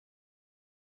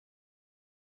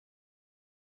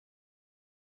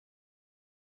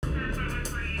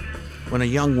When a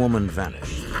young woman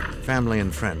vanished, family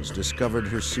and friends discovered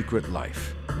her secret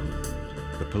life.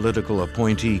 The political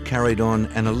appointee carried on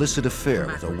an illicit affair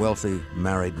with a wealthy,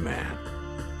 married man.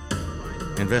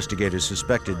 Investigators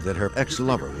suspected that her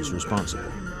ex-lover was responsible,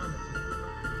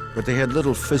 but they had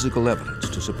little physical evidence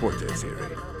to support their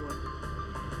theory.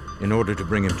 In order to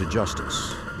bring him to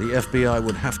justice, the FBI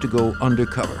would have to go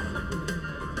undercover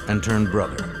and turn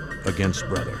brother against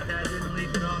brother.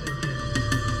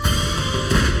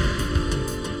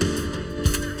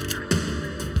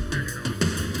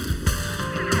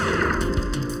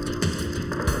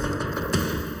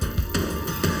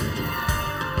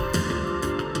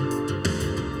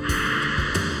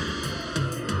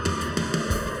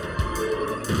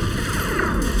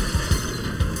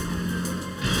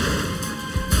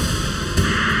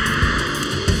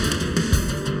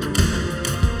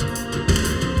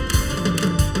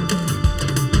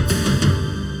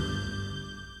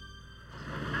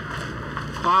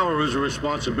 Power is a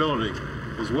responsibility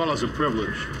as well as a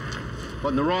privilege, but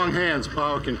in the wrong hands,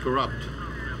 power can corrupt.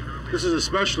 This is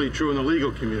especially true in the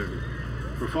legal community.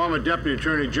 For former Deputy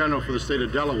Attorney General for the state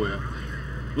of Delaware,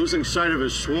 losing sight of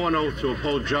his sworn oath to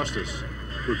uphold justice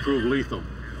would prove lethal.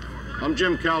 I'm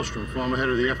Jim Kallstrom, former head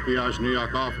of the FBI's New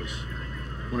York office.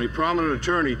 When a prominent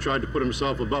attorney tried to put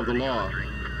himself above the law,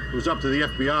 it was up to the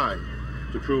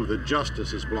FBI to prove that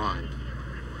justice is blind.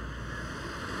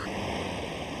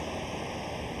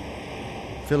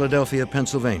 Philadelphia,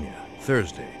 Pennsylvania,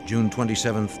 Thursday, June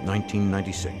 27,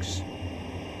 1996.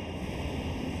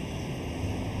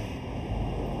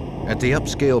 At the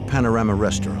upscale Panorama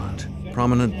restaurant,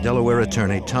 prominent Delaware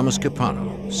attorney Thomas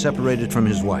Capano, separated from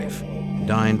his wife,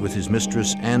 dined with his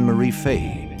mistress Anne Marie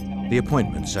Fahey, the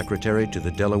appointment secretary to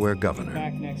the Delaware governor.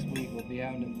 Back next week, we'll be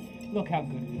out and look how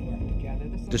good we work together.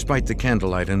 Despite the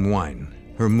candlelight and wine,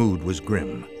 her mood was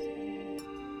grim.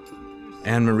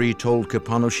 Anne Marie told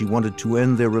Capano she wanted to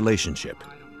end their relationship.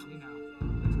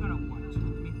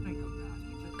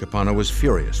 Capano was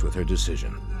furious with her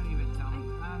decision.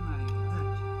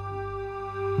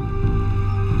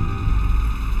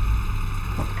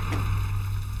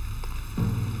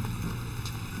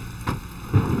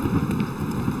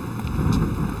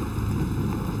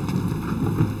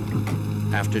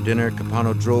 After dinner,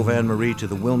 Capano drove Anne Marie to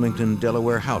the Wilmington,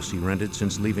 Delaware house he rented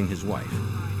since leaving his wife.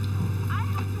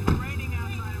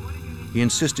 He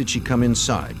insisted she come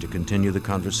inside to continue the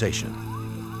conversation.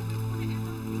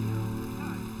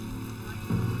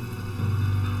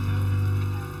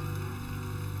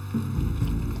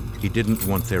 He didn't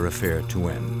want their affair to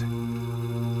end.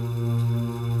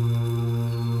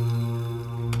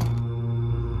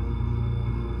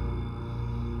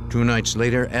 Two nights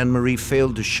later, Anne Marie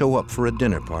failed to show up for a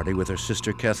dinner party with her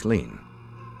sister Kathleen.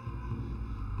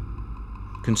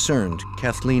 Concerned,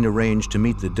 Kathleen arranged to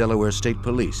meet the Delaware State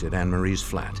Police at Anne Marie's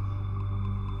flat.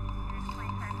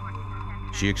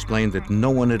 She explained that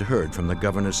no one had heard from the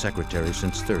governor's secretary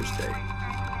since Thursday.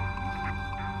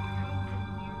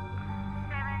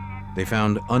 They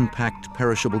found unpacked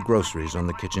perishable groceries on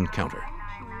the kitchen counter.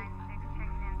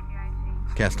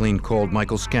 Kathleen called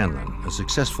Michael Scanlon, a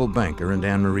successful banker and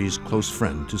Anne Marie's close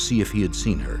friend, to see if he had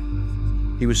seen her.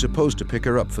 He was supposed to pick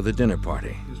her up for the dinner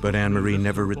party, but Anne Marie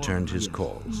never returned his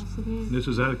calls. Yes, this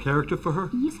is out of character for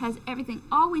her? Yes, has everything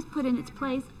always put in its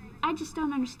place. I just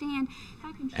don't understand.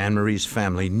 Anne Marie's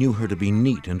family knew her to be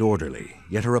neat and orderly,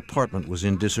 yet her apartment was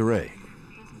in disarray.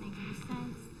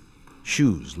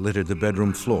 Shoes littered the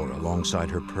bedroom floor alongside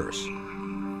her purse.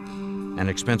 An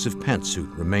expensive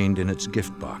pantsuit remained in its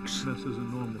gift box. This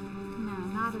isn't normal. No,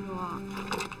 not at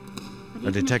all.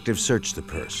 A detective searched the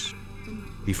purse.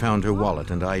 He found her wallet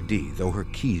and ID, though her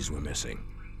keys were missing.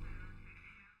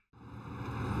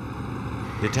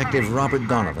 Detective Robert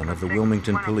Donovan of the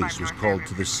Wilmington Police was called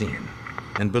to the scene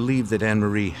and believed that Anne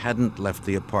Marie hadn't left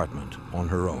the apartment on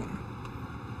her own.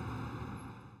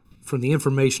 From the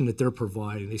information that they're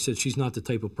providing, they said she's not the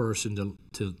type of person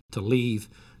to leave,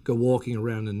 go walking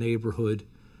around the neighborhood,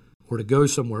 or to go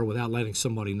somewhere without letting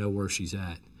somebody know where she's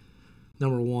at.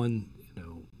 Number one,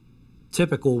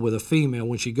 typical with a female,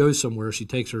 when she goes somewhere, she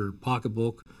takes her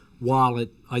pocketbook,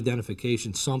 wallet,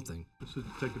 identification, something. This is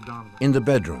Detective Donovan. In the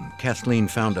bedroom, Kathleen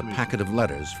found a packet of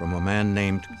letters from a man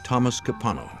named Thomas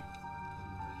Capano.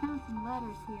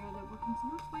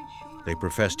 They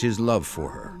professed his love for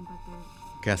her.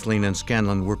 Kathleen and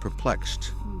Scanlon were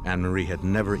perplexed. Anne Marie had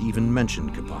never even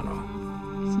mentioned Capano.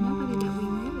 It's nobody that we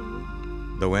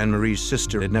knew. Though Anne Marie's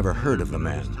sister had never heard of the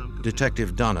man,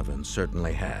 Detective Donovan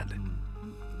certainly had.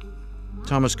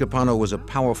 Thomas Capano was a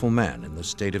powerful man in the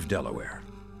state of Delaware.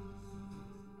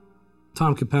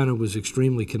 Tom Capano was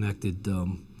extremely connected.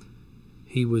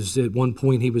 He was, at one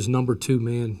point, he was number 2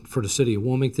 man for the city of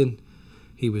Wilmington.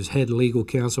 He was head legal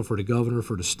counsel for the governor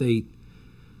for the state.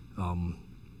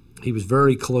 He was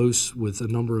very close with a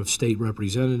number of state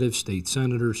representatives, state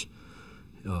senators,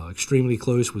 extremely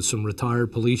close with some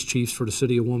retired police chiefs for the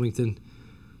city of Wilmington.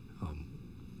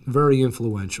 Very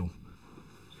influential.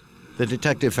 The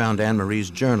detective found Anne Marie's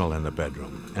journal in the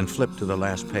bedroom and flipped to the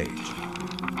last page.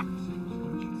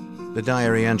 The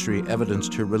diary entry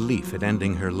evidenced her relief at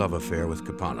ending her love affair with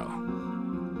Capano.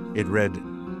 It read,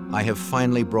 "I have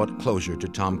finally brought closure to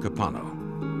Tom Capano.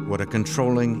 What a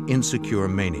controlling, insecure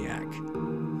maniac."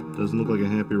 Doesn't look like a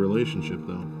happy relationship,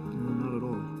 though. Not at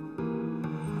all.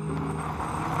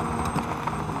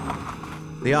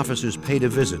 The officers paid a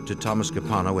visit to Thomas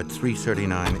Capano at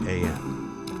 3:39 a.m.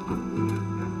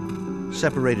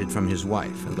 Separated from his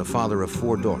wife and the father of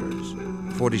 4 daughters,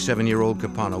 47-year-old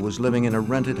Capano was living in a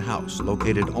rented house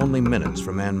located only minutes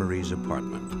from Anne Marie's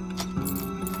apartment.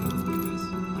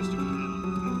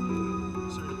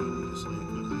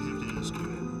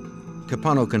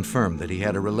 Capano confirmed that he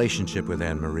had a relationship with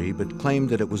Anne Marie, but claimed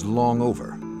that it was long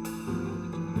over.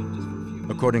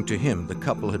 According to him, the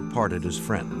couple had parted as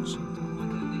friends.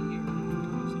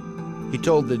 He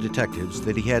told the detectives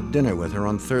that he had dinner with her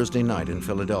on Thursday night in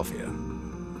Philadelphia.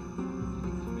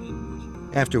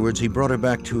 Afterwards, he brought her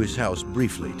back to his house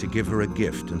briefly to give her a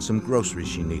gift and some groceries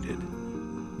she needed.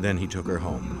 Then he took her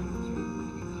home.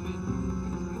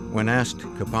 When asked,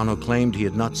 Capano claimed he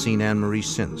had not seen Anne Marie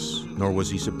since, nor was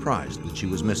he surprised that she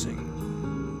was missing.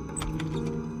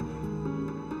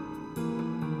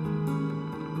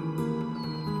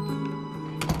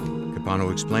 Capano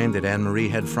explained that Anne Marie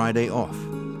had Friday off.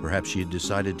 Perhaps she had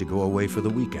decided to go away for the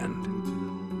weekend.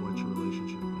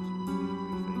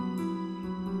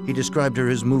 He described her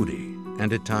as moody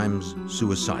and at times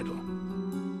suicidal.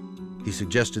 He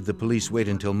suggested the police wait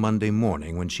until Monday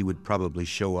morning when she would probably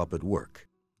show up at work.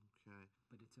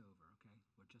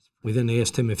 We then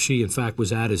asked him if she, in fact,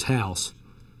 was at his house,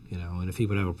 and if he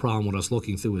would have a problem with us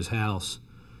looking through his house.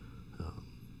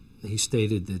 He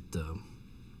stated that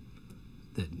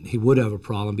he would have a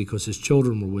problem because his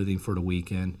children were with him for the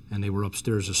weekend and they were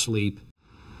upstairs asleep.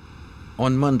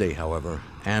 On Monday, however,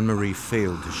 Anne Marie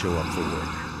failed to show up for work.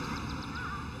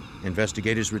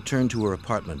 Investigators returned to her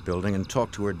apartment building and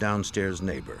talked to her downstairs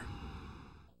neighbor.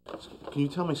 Can you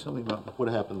tell me something about what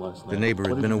happened last night? The neighbor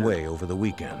had been away over the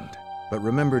weekend, but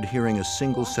remembered hearing a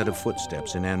single set of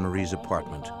footsteps in Anne Marie's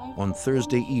apartment on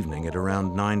Thursday evening at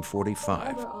around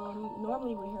 9:45.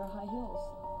 Normally we hear high heels.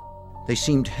 They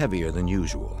seemed heavier than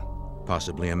usual,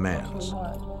 possibly a man's.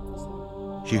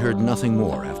 She heard nothing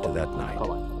more after that night.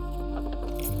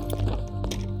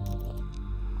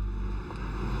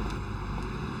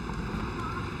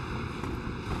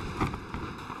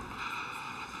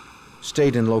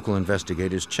 State and local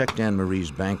investigators checked Anne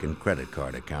Marie's bank and credit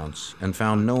card accounts and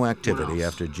found no activity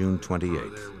after June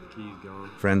 28th.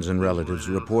 Friends and relatives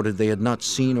reported they had not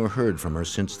seen or heard from her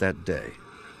since that day.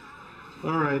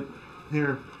 All right,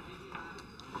 here.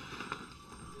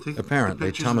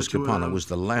 Apparently, Thomas Capano was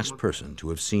the last person to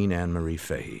have seen Anne Marie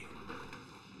Fahey.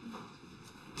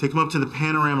 Take him up to the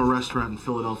Panorama restaurant in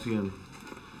Philadelphia and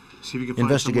see if you can find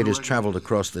Investigators someone traveled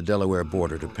across the Delaware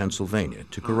border to Pennsylvania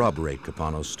to corroborate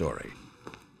Capano's story.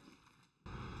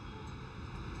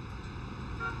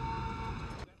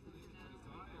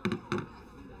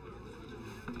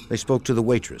 They spoke to the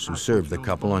waitress who served the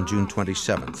couple on June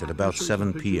 27th at about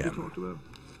 7 p.m.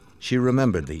 She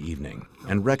remembered the evening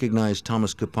and recognized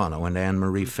Thomas Capano and Anne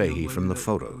Marie Fahey from the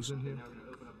photos.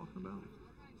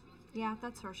 Yeah,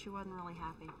 that's her. She wasn't really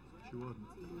happy.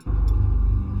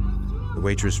 The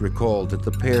waitress recalled that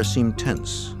the pair seemed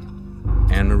tense.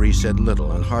 Anne Marie said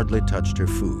little and hardly touched her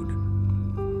food.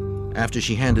 After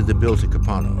she handed the bill to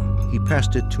Capano, he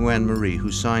passed it to Anne Marie, who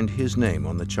signed his name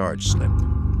on the charge slip.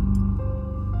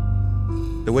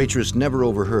 The waitress never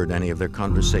overheard any of their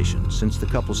conversation since the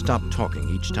couple stopped talking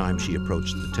each time she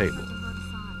approached the table.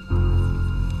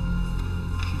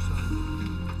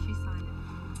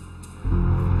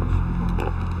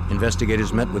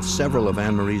 Investigators met with several of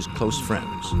Anne Marie's close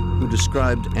friends who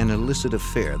described an illicit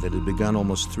affair that had begun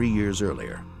almost 3 years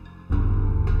earlier.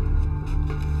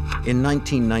 In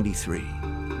 1993,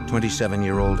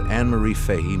 27-year-old Anne Marie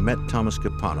Fahey met Thomas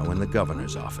Capano in the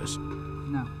governor's office.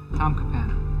 No, Tom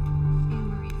Capano.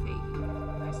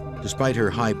 Despite her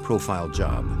high-profile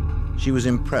job, she was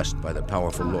impressed by the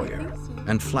powerful lawyer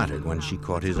and flattered when she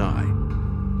caught his eye.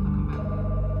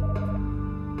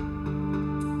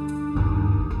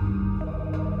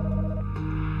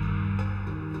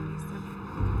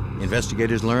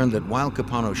 Investigators learned that while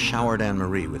Capano showered Anne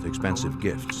Marie with expensive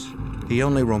gifts, he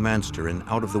only romanced her in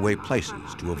out-of-the-way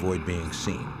places to avoid being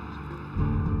seen.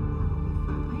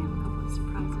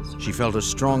 She felt a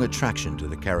strong attraction to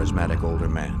the charismatic older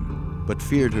man, but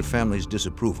feared her family's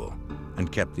disapproval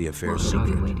and kept the affair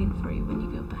secret. I'll be waiting for you when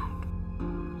you go back.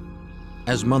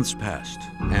 As months passed,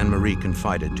 Anne Marie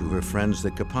confided to her friends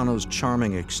that Capano's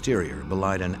charming exterior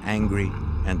belied an angry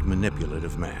and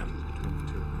manipulative man.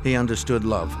 He understood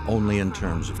love only in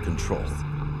terms of control.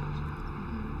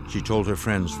 She told her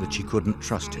friends that she couldn't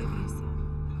trust him.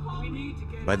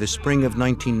 By the spring of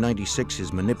 1996,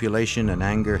 his manipulation and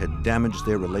anger had damaged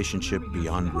their relationship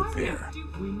beyond repair.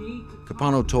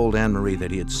 Capano told Anne Marie that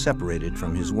he had separated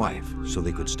from his wife so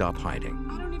they could stop hiding.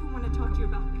 I don't even want to talk to you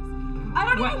about this. I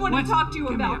don't even want to talk to you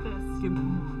about this. Give me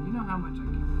more. You know how much I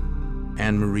can.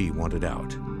 Anne Marie wanted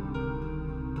out.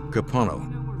 Capano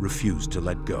refused to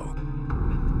let go.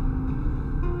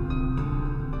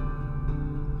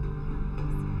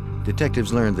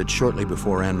 Detectives learned that shortly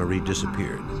before Anne Marie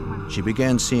disappeared, she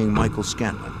began seeing Michael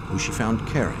Scanlon, who she found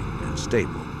caring and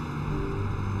stable.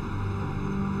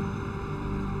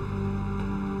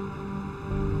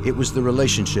 It was the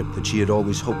relationship that she had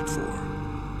always hoped for.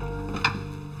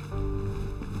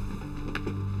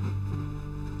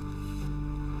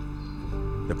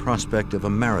 The prospect of a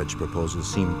marriage proposal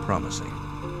seemed promising.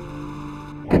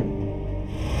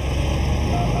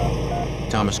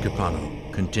 Thomas Capano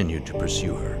continued to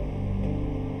pursue her.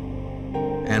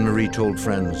 Anne Marie told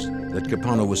friends that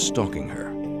Capano was stalking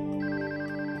her.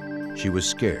 She was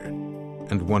scared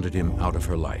and wanted him out of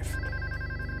her life.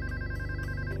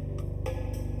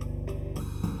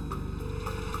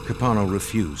 Capano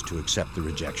refused to accept the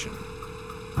rejection.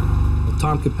 Well,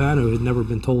 Tom Capano had never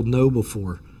been told no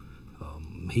before.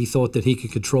 He thought that he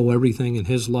could control everything in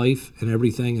his life and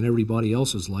everything in everybody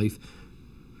else's life.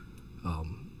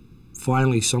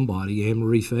 Finally, somebody, Anne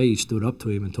Marie Fahey, stood up to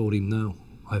him and told him, no,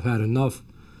 I've had enough,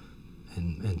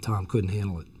 and Tom couldn't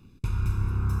handle it.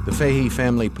 The Fahey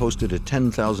family posted a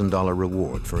 $10,000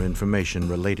 reward for information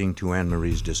relating to Anne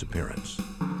Marie's disappearance.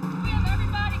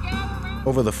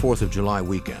 Over the 4th of July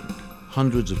weekend,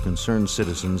 hundreds of concerned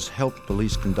citizens helped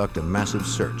police conduct a massive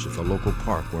search of the local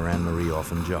park where Anne Marie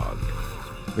often jogged.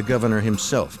 The governor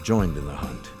himself joined in the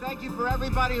hunt. Thank you for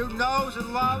everybody who knows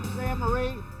and loves Anne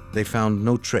Marie. They found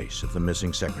no trace of the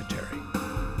missing secretary.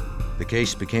 The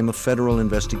case became a federal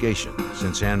investigation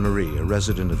since Anne Marie, a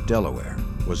resident of Delaware,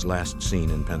 was last seen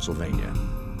in Pennsylvania.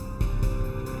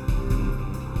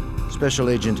 Special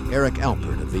Agent Eric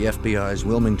Alpert of the FBI's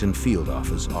Wilmington field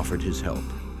office offered his help.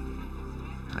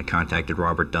 I contacted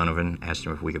Robert Donovan, asked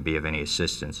him if we could be of any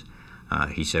assistance.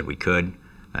 He said we could.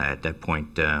 At that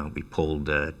point, we pulled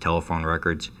telephone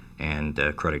records and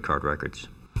credit card records.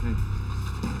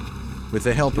 With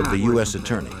the help of the U.S.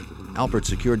 Attorney, Alpert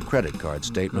secured credit card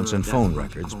statements and phone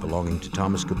records belonging to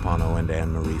Thomas Capano and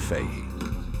Anne Marie Fahey.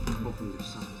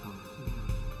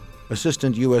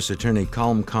 Assistant U.S. Attorney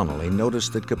Colm Connolly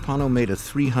noticed that Capano made a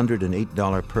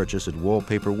 $308 purchase at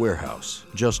Wallpaper Warehouse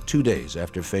just 2 days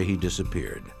after Fahey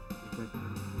disappeared.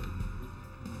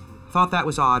 Thought that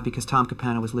was odd because Tom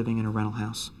Capano was living in a rental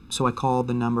house, so I called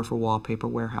the number for Wallpaper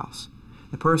Warehouse.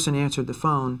 The person answered the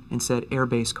phone and said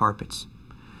air-based carpets.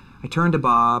 I turned to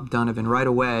Bob Donovan right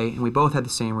away, and we both had the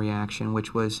same reaction,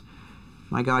 which was,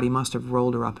 my God, he must have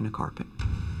rolled her up in a carpet.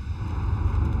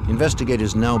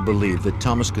 Investigators now believe that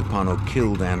Thomas Capano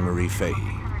killed Anne Marie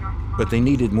Fahey, but they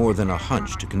needed more than a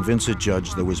hunch to convince a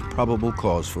judge there was probable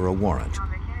cause for a warrant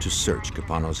to search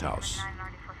Capano's house.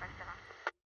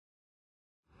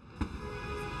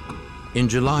 In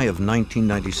July of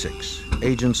 1996,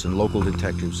 agents and local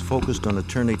detectives focused on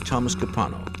attorney Thomas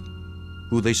Capano,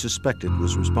 who they suspected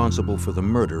was responsible for the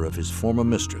murder of his former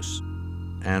mistress,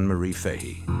 Anne Marie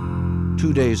Fahey.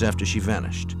 2 days after she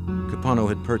vanished, Capano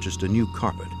had purchased a new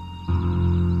carpet.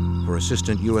 For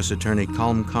Assistant U.S. Attorney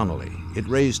Colm Connolly, it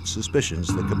raised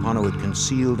suspicions that Capano had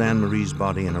concealed Anne Marie's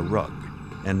body in a rug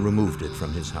and removed it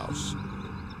from his house.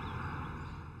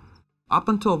 Up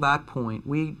until that point,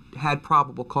 we had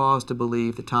probable cause to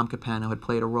believe that Tom Capano had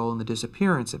played a role in the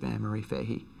disappearance of Anne Marie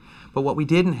Fahey. But what we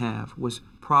didn't have was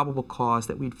probable cause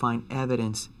that we'd find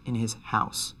evidence in his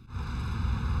house.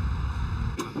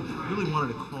 I really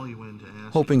wanted to call you in to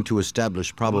ask. Hoping to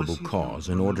establish probable cause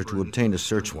in order to obtain a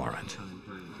search warrant,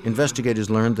 investigators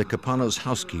learned that Capano's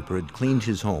housekeeper had cleaned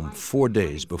his home 4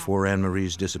 days before Anne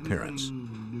Marie's disappearance.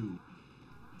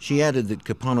 She added that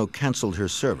Capano canceled her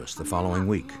service the following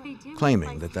week,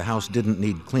 claiming that the house didn't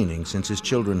need cleaning since his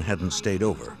children hadn't stayed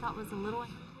over.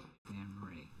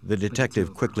 The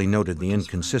detective quickly noted the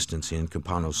inconsistency in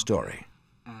Capano's story.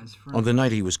 On the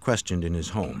night he was questioned in his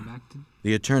home,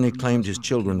 the attorney claimed his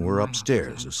children were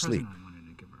upstairs asleep.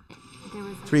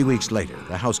 3 weeks later,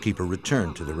 the housekeeper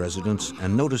returned to the residence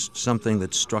and noticed something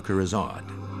that struck her as odd.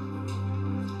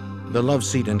 The love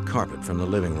seat and carpet from the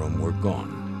living room were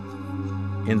gone.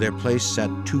 In their place sat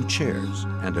 2 chairs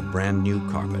and a brand new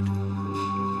carpet.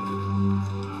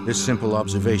 This simple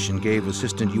observation gave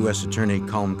Assistant U.S. Attorney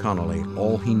Colm Connolly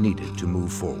all he needed to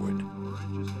move forward.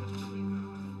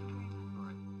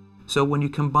 So when you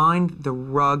combined the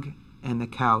rug and the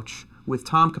couch with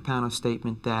Tom Capano's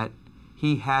statement that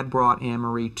he had brought Anne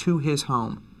Marie to his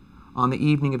home on the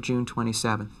evening of June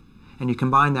 27th, and you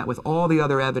combine that with all the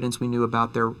other evidence we knew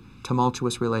about their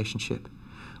tumultuous relationship,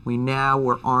 we now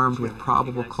were armed with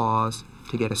probable cause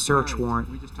to get a search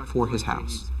warrant for his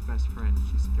house.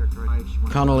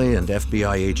 Connolly and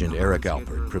FBI agent Eric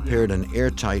Alpert prepared an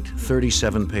airtight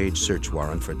 37-page search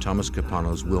warrant for Thomas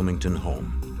Capano's Wilmington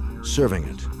home, serving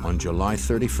it on July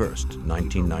 31st,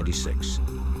 1996.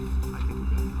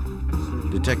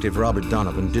 Detective Robert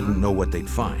Donovan didn't know what they'd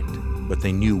find, but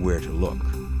they knew where to look.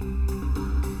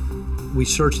 We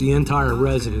searched the entire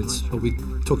residence, but we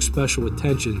took special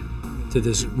attention to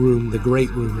this room, the great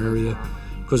room area,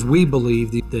 because we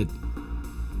believed that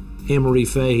Anne Marie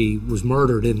Fahey was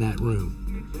murdered in that room.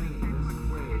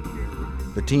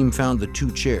 The team found the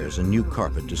 2 chairs and new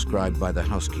carpet described by the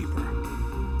housekeeper.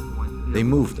 They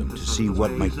moved them to see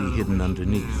what might be hidden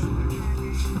underneath.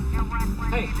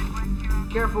 Hey,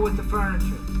 careful with the furniture.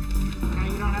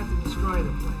 Okay, you don't have to destroy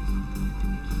the place.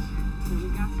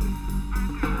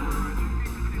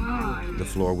 The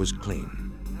floor was clean.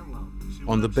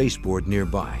 On the baseboard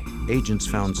nearby, agents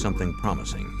found something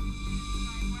promising.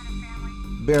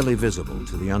 Barely visible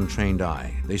to the untrained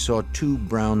eye, they saw 2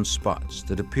 brown spots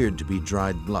that appeared to be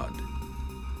dried blood.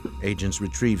 Agents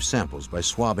retrieved samples by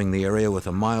swabbing the area with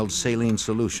a mild saline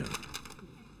solution.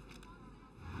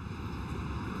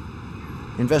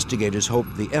 Investigators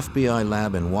hoped the FBI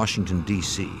lab in Washington,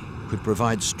 D.C. could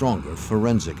provide stronger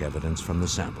forensic evidence from the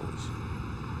samples.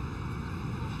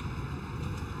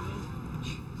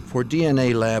 For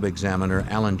DNA lab examiner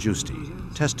Alan Giusti,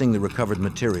 testing the recovered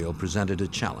material presented a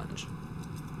challenge.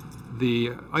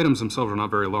 The items themselves are not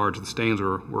very large. The stains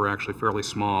were actually fairly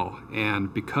small,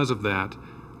 and because of that,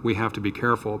 we have to be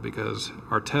careful because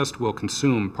our test will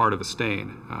consume part of a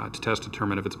stain to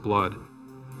determine if it's blood.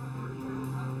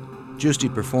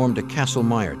 Giusti performed a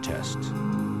Kastle-Meyer test.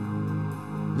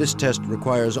 This test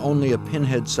requires only a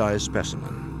pinhead-sized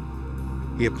specimen.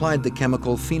 He applied the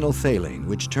chemical phenolphthalein,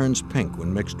 which turns pink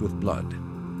when mixed with blood.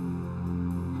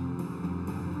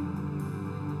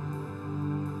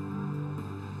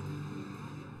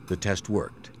 The test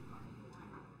worked.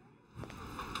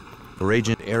 For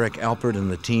Agent Eric Alpert and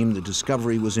the team, the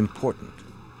discovery was important.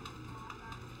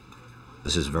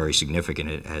 This is very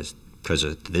significant because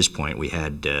at this point we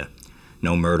had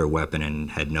no murder weapon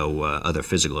and had no other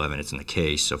physical evidence in the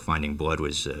case, so finding blood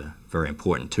was very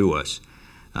important to us.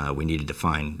 We needed to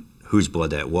find whose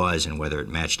blood that was and whether it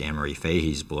matched Anne Marie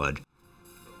Fahey's blood.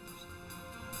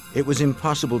 It was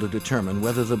impossible to determine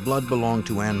whether the blood belonged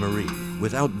to Anne Marie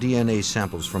without DNA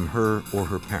samples from her or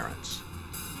her parents.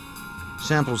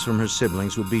 Samples from her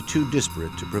siblings would be too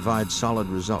disparate to provide solid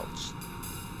results.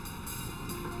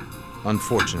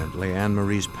 Unfortunately, Anne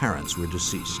Marie's parents were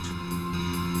deceased.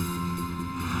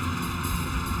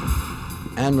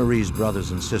 Anne Marie's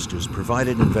brothers and sisters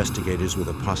provided investigators with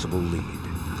a possible lead.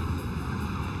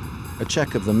 A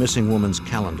check of the missing woman's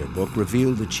calendar book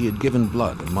revealed that she had given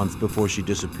blood a month before she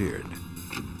disappeared.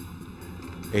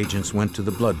 Agents went to the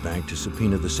blood bank to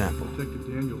subpoena the sample.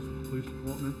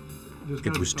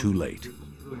 It was too late.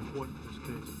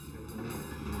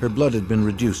 Her blood had been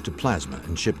reduced to plasma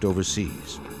and shipped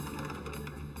overseas.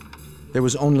 There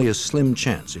was only a slim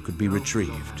chance it could be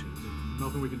retrieved.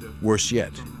 Worse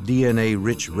yet,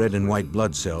 DNA-rich red and white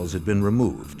blood cells had been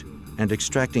removed, and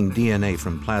extracting DNA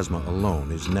from plasma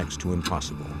alone is next to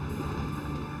impossible.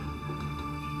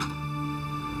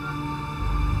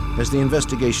 As the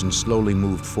investigation slowly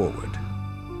moved forward,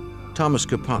 Thomas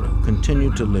Capano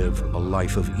continued to live a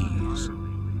life of ease.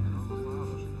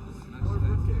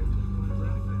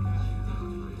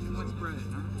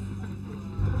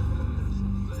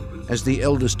 As the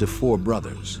eldest of 4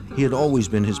 brothers, he had always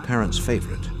been his parents'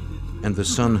 favorite, and the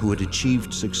son who had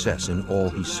achieved success in all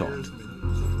he sought.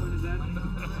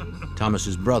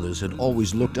 Thomas's brothers had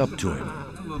always looked up to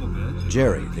him.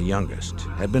 Jerry, the youngest,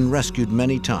 had been rescued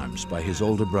many times by his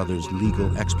older brother's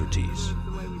legal expertise.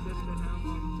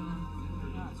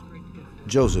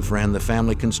 Joseph ran the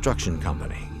family construction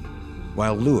company,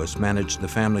 while Louis managed the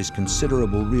family's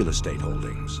considerable real estate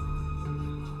holdings.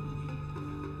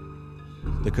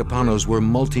 The Capanos were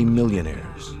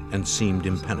multi-millionaires and seemed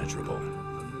impenetrable.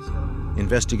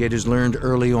 Investigators learned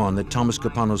early on that Thomas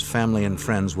Capano's family and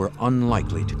friends were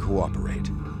unlikely to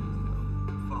cooperate.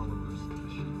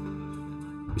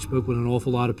 We spoke with an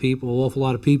awful lot of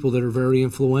people that are very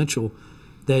influential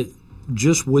that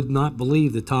just would not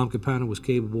believe that Tom Capano was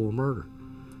capable of murder.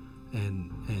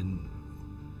 And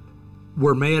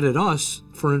were mad at us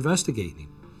for investigating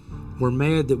him. We're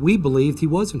mad that we believed he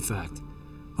was, in fact,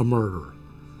 a murderer.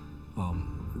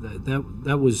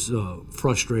 That was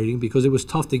frustrating because it was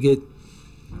tough to get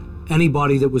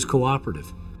anybody that was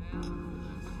cooperative.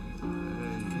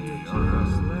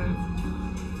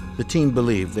 The team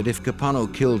believed that if Capano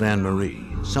killed Anne Marie,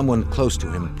 someone close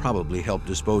to him probably helped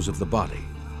dispose of the body.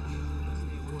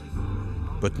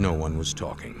 But no one was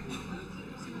talking.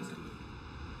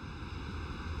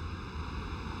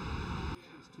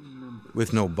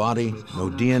 With no body, no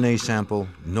DNA sample,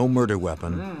 no murder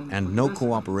weapon, and no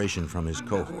cooperation from his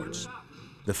cohorts,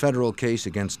 the federal case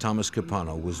against Thomas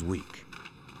Capano was weak.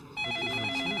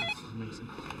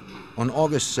 On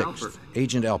August 6th,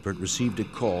 Agent Alpert received a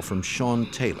call from Sean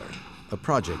Taylor, a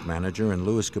project manager in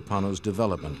Louis Capano's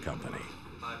development company.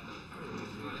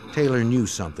 Taylor knew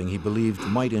something he believed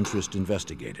might interest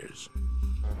investigators.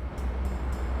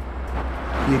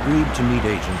 He agreed to meet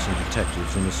agents and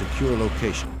detectives in a secure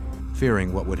location,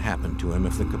 fearing what would happen to him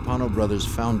if the Capano brothers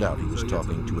found out he was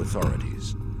talking to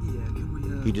authorities.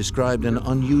 He described an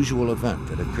unusual event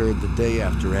that occurred the day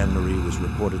after Anne Marie was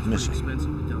reported missing.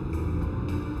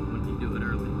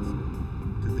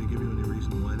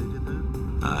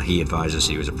 He advised us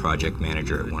he was a project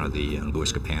manager at one of the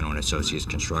Louis Capano and Associates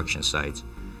construction sites.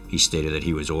 He stated that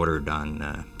he was ordered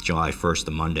on July 1st,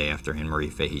 the Monday after Anne Marie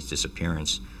Fahey's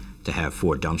disappearance, to have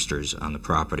 4 dumpsters on the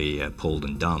property pulled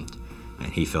and dumped.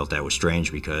 And he felt that was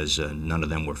strange because none of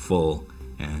them were full,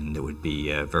 and it would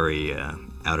be very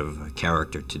out of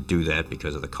character to do that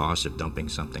because of the cost of dumping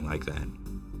something like that.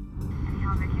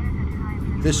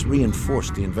 This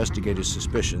reinforced the investigators'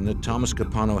 suspicion that Thomas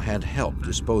Capano had help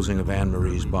disposing of Anne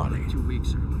Marie's body.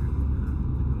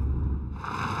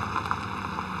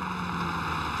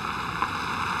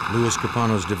 Louis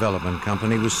Capano's development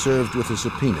company was served with a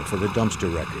subpoena for the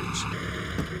dumpster records,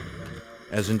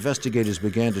 as investigators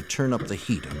began to turn up the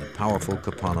heat on the powerful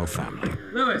Capano family.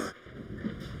 Louis,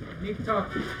 I need to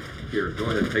talk to you. Here, go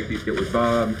ahead and take these. Get with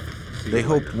Bob. They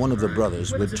hoped one of the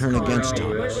brothers would turn against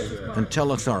Thomas and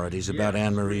tell authorities about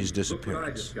Anne Marie's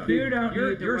disappearance.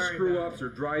 Your screw-ups are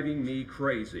driving me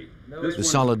crazy. The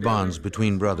solid bonds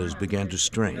between brothers began to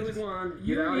strain,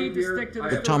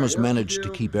 but Thomas managed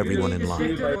to keep everyone in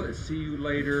line. See you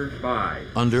later. Bye.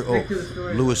 Under oath,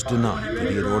 Louis denied that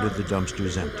he had ordered the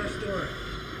dumpsters emptied.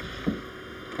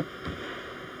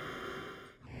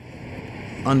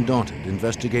 Undaunted,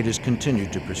 investigators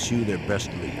continued to pursue their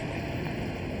best lead.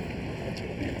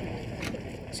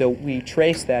 So we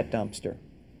traced that dumpster.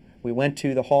 We went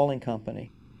to the hauling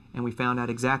company, and we found out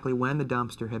exactly when the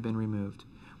dumpster had been removed.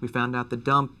 We found out the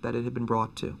dump that it had been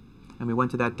brought to, and we went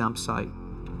to that dump site.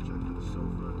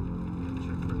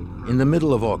 In the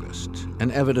middle of August,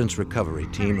 an evidence recovery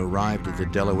team arrived at the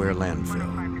Delaware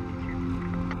landfill.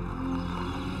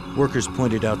 Workers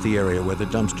pointed out the area where the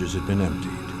dumpsters had been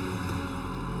emptied.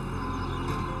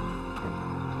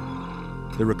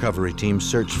 The recovery team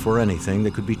searched for anything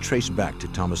that could be traced back to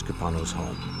Thomas Capano's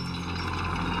home.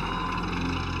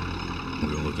 We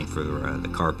were looking for the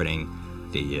carpeting,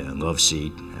 the love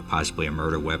seat, possibly a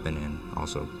murder weapon, and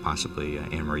also possibly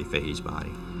Anne Marie Fahey's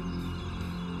body.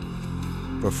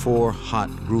 For 4 hot,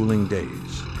 grueling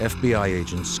days, FBI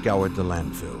agents scoured the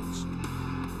landfills.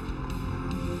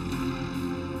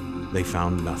 They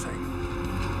found nothing.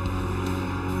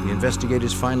 The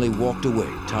investigators finally walked away,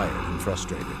 tired and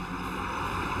frustrated.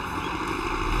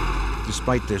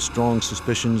 Despite their strong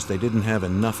suspicions, they didn't have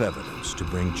enough evidence to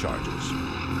bring charges.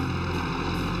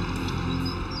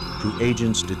 To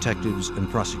agents, detectives, and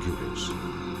prosecutors,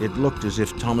 it looked as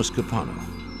if Thomas Capano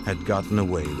had gotten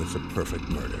away with the perfect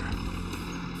murder.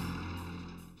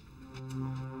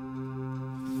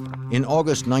 In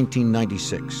August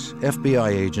 1996, FBI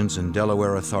agents and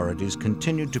Delaware authorities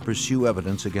continued to pursue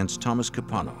evidence against Thomas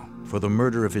Capano for the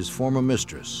murder of his former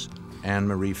mistress, Anne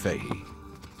Marie Fahey.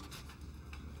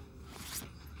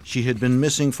 She had been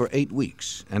missing for 8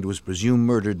 weeks and was presumed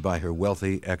murdered by her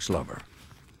wealthy ex-lover.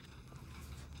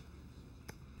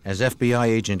 As FBI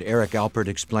agent Eric Alpert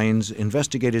explains,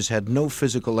 investigators had no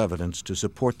physical evidence to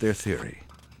support their theory.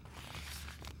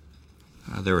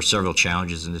 There were several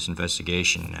challenges in this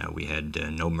investigation. We had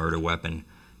no murder weapon,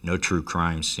 no true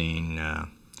crime scene,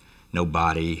 no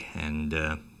body, and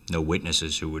no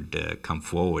witnesses who would come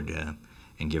forward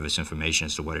and give us information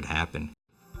as to what had happened.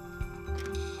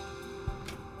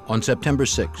 On September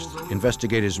 6th,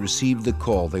 investigators received the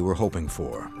call they were hoping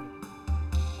for.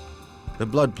 The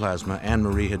blood plasma Anne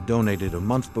Marie had donated a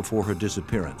month before her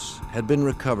disappearance had been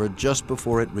recovered just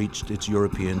before it reached its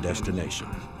European destination.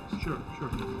 Sure.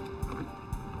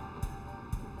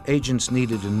 Agents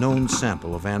needed a known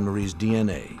sample of Anne Marie's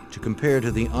DNA to compare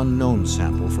to the unknown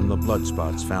sample from the blood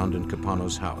spots found in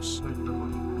Capano's house.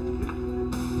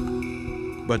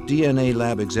 But DNA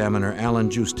lab examiner Alan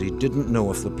Giusti didn't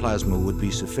know if the plasma would be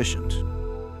sufficient.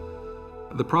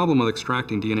 The problem with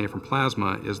extracting DNA from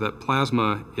plasma is that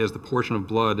plasma is the portion of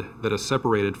blood that is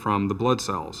separated from the blood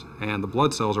cells, and the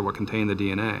blood cells are what contain the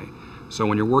DNA. So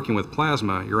when you're working with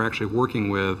plasma, you're actually working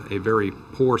with a very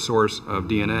poor source of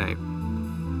DNA.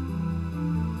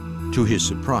 To his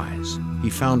surprise, he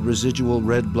found residual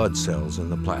red blood cells in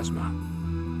the plasma.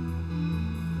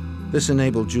 This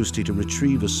enabled Giusti to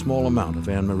retrieve a small amount of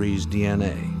Anne Marie's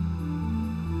DNA.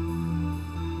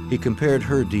 He compared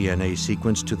her DNA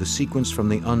sequence to the sequence from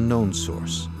the unknown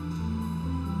source.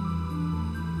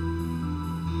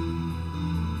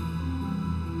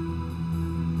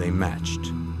 They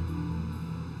matched.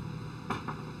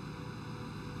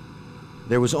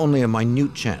 There was only a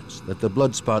minute chance that the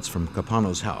blood spots from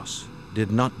Capano's house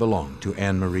did not belong to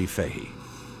Anne Marie Fahey.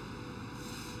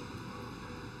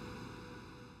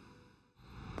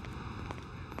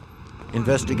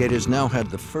 Investigators now had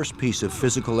the first piece of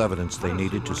physical evidence they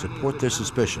needed to support their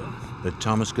suspicion that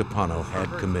Thomas Capano had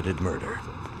committed murder.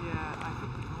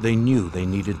 They knew they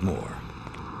needed more.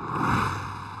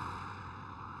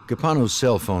 Capano's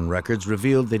cell phone records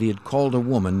revealed that he had called a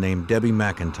woman named Debbie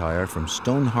McIntyre from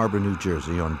Stone Harbor, New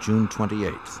Jersey on June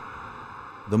 28th,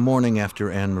 the morning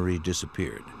after Anne Marie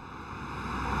disappeared.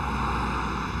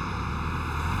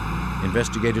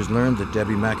 Investigators learned that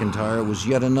Debbie McIntyre was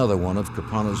yet another one of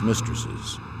Capano's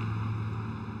mistresses.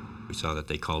 We saw that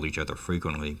they called each other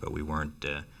frequently, but we weren't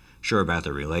sure about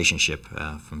their relationship.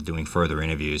 From doing further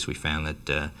interviews, we found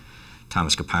that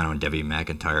Thomas Capano and Debbie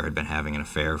McIntyre had been having an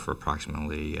affair for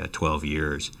approximately 12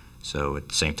 years. So at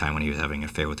the same time when he was having an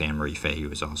affair with Anne Marie Fahey, he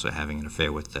was also having an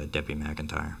affair with Debbie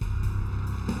McIntyre.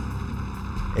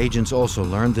 Agents also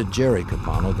learned that Jerry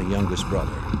Capano, the youngest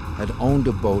brother, had owned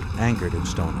a boat anchored in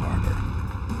Stone Harbor.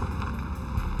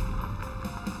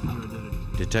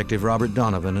 Detective Robert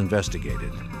Donovan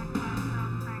investigated.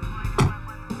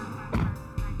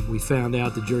 We found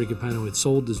out that Jerry Capano had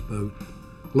sold this boat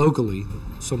locally.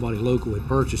 Somebody local had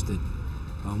purchased it.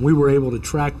 We were able to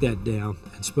track that down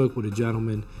and spoke with a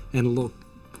gentleman and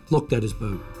looked at his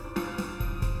boat.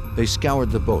 They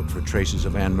scoured the boat for traces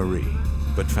of Anne Marie,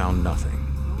 but found nothing.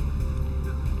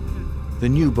 The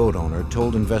new boat owner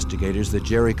told investigators that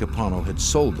Jerry Capano had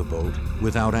sold the boat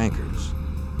without anchors.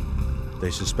 They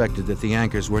suspected that the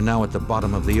anchors were now at the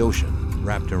bottom of the ocean,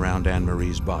 wrapped around Anne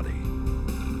Marie's body.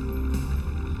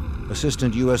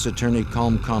 Assistant U.S. Attorney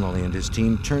Colm Connolly and his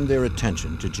team turned their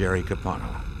attention to Jerry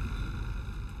Capano.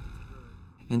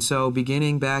 And so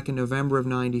beginning back in November of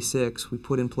 '96, we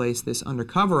put in place this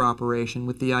undercover operation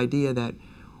with the idea that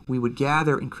we would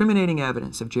gather incriminating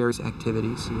evidence of Jerry's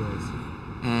activities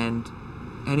and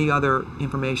any other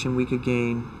information we could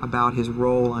gain about his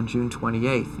role on June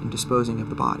 28th in disposing of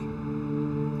the body.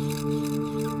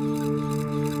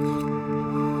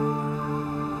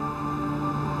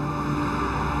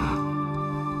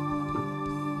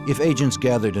 If agents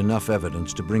gathered enough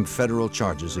evidence to bring federal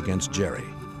charges against Jerry,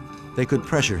 they could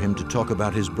pressure him to talk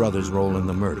about his brother's role in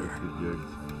the murder.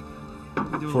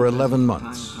 For 11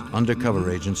 months, undercover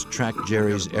agents tracked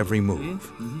Jerry's every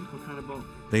move.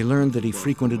 They learned that he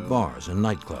frequented bars and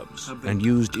nightclubs and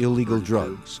used illegal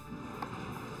drugs.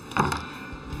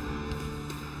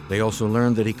 They also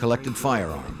learned that he collected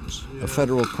firearms, a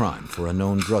federal crime for a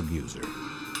known drug user.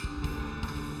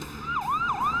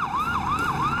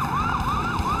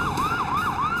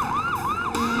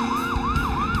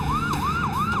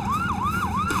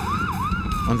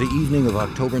 On the evening of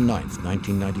October 9th,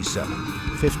 1997,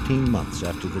 15 months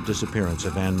after the disappearance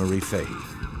of Anne Marie Fahey,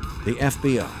 the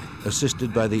FBI,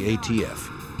 assisted by the ATF,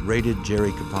 raided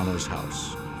Jerry Capano's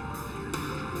house.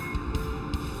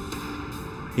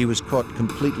 He was caught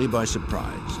completely by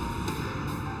surprise.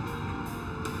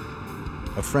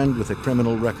 A friend with a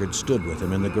criminal record stood with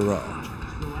him in the garage.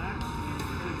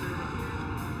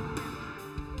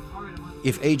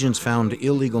 If agents found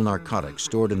illegal narcotics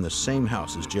stored in the same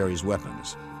house as Jerry's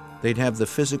weapons, they'd have the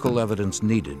physical evidence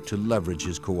needed to leverage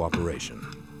his cooperation.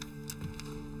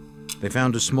 They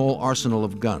found a small arsenal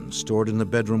of guns stored in the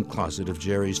bedroom closet of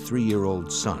Jerry's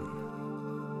 3-year-old son.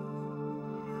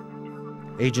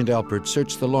 Agent Alpert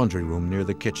searched the laundry room near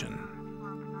the kitchen.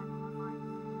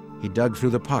 He dug through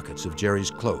the pockets of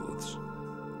Jerry's clothes.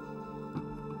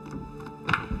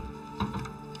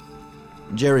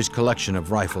 Jerry's collection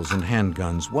of rifles and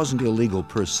handguns wasn't illegal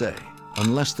per se,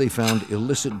 unless they found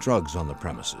illicit drugs on the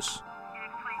premises.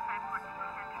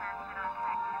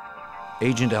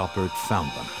 Agent Alpert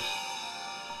found them.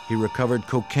 He recovered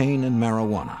cocaine and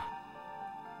marijuana.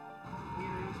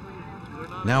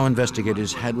 Now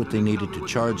investigators had what they needed to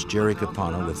charge Jerry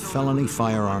Capano with felony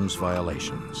firearms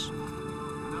violations.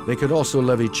 They could also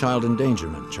levy child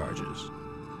endangerment charges.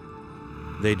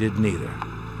 They did neither.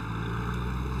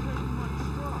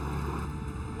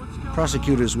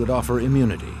 Prosecutors would offer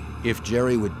immunity if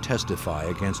Jerry would testify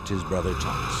against his brother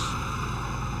Thomas.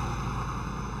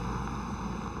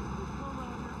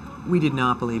 We did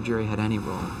not believe Jerry had any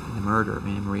role in the murder of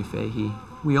Anne Marie Fahey.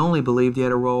 We only believed he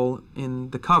had a role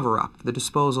in the cover-up, the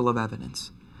disposal of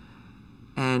evidence.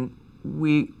 And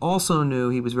we also knew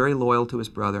he was very loyal to his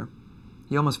brother.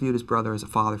 He almost viewed his brother as a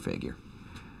father figure.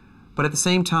 But at the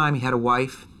same time, he had a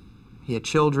wife, he had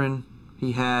children,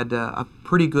 he had a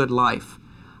pretty good life,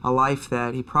 a life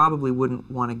that he probably wouldn't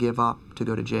want to give up to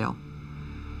go to jail.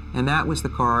 And that was the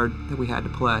card that we had to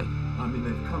play. I mean,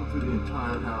 they've come through the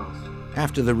entire house.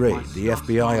 After the raid, the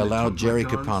FBI allowed Jerry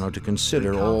Capano to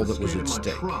consider all that was at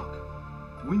stake.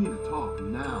 We need to talk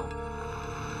now.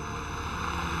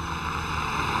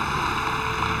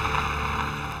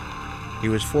 He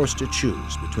was forced to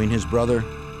choose between his brother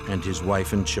and his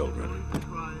wife and children.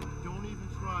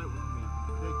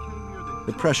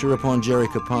 The pressure upon Jerry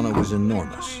Capano was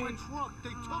enormous.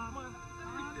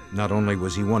 Not only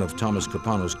was he one of Thomas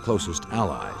Capano's closest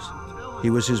allies, he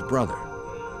was his brother.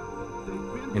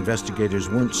 Investigators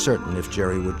weren't certain if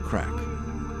Jerry would crack.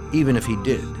 Even if he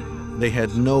did, they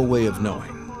had no way of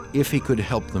knowing if he could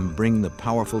help them bring the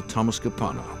powerful Thomas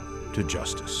Capano to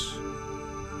justice.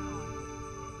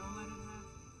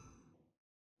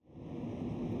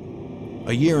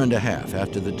 A year and a half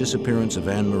after the disappearance of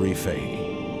Anne Marie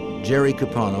Fahey, Jerry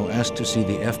Capano asked to see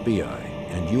the FBI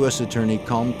and U.S. Attorney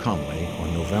Colm Conley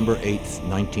on November 8,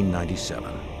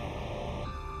 1997.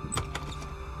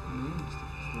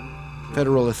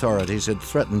 Federal authorities had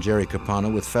threatened Jerry Capano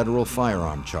with federal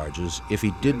firearm charges if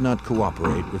he did not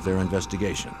cooperate with their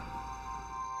investigation.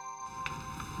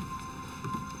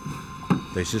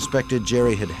 They suspected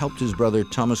Jerry had helped his brother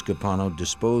Thomas Capano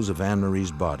dispose of Anne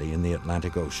Marie's body in the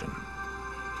Atlantic Ocean.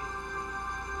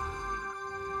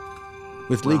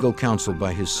 With legal counsel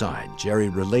by his side, Jerry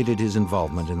related his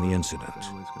involvement in the incident.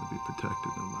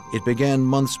 It began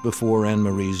months before Anne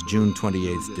Marie's June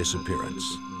 28th disappearance.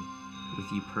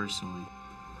 With you personally.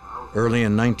 Early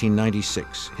in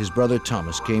 1996, his brother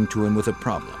Thomas came to him with a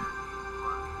problem.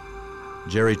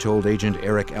 Jerry told Agent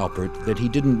Eric Alpert that he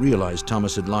didn't realize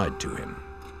Thomas had lied to him.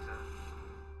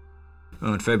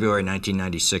 Well, in February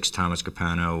 1996, Thomas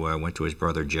Capano went to his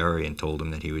brother Jerry and told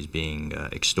him that he was being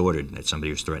extorted, that somebody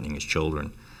was threatening his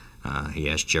children. He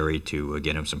asked Jerry to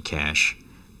get him some cash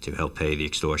to help pay the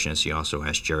extortionists. He also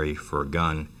asked Jerry for a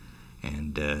gun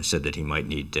and said that he might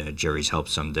need Jerry's help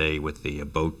someday with the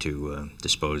boat to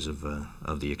dispose of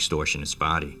the extortionist's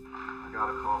body.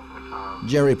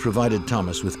 Jerry provided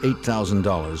Thomas with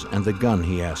 $8,000 and the gun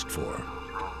he asked for.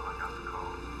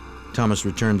 Thomas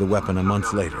returned the weapon a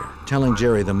month later, telling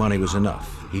Jerry the money was enough.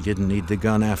 He didn't need the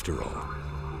gun after all.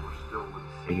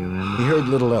 He heard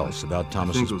little else about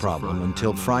Thomas's problem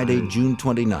until Friday, June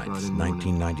 29th,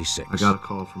 1996. I got a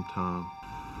call from Tom.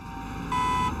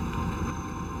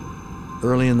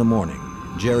 Early in the morning,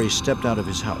 Jerry stepped out of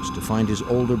his house to find his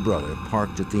older brother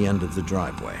parked at the end of the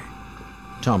driveway.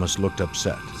 Thomas looked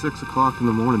upset. 6 o'clock in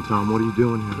the morning, Tom. What are you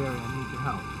doing here? Jerry, I need your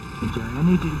help. Jerry, I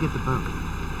need you to get the boat.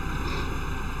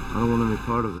 I don't want any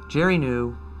part of it. Jerry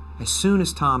knew, as soon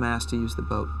as Tom asked to use the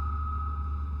boat,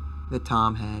 that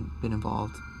Tom had been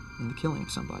involved in the killing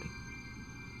of somebody.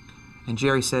 And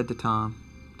Jerry said to Tom,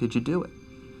 "Did you do it?"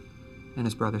 And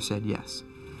his brother said yes.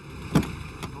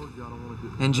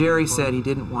 And Jerry said he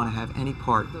didn't want to have any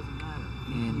part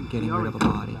in getting rid of a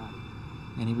body,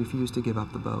 and he refused to give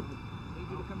up the boat.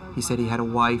 He said he had a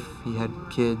wife, he had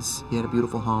kids, he had a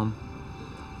beautiful home.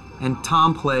 And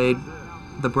Tom played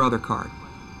the brother card.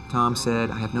 Tom said,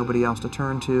 "I have nobody else to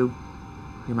turn to.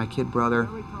 You're my kid brother.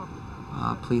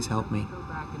 Please help me."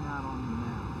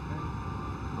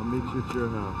 I'll meet you at your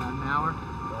house. About an hour?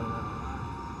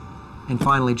 And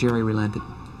finally, Jerry relented.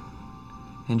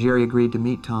 And Jerry agreed to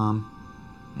meet Tom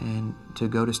and to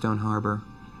go to Stone Harbor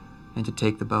and to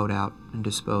take the boat out and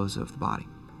dispose of the body.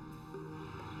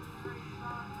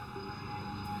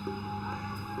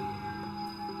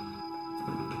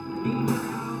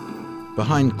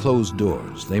 Behind closed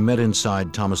doors, they met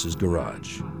inside Thomas's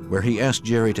garage, where he asked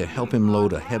Jerry to help him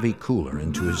load a heavy cooler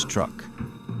into his truck.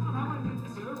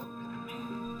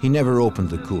 He never opened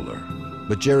the cooler,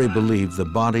 But Jerry believed the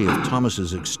body of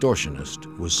Thomas's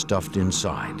extortionist was stuffed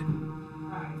inside.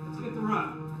 Let's get the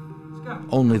rug. Let's go.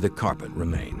 Only the carpet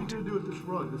remained. It's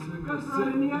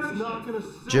not gonna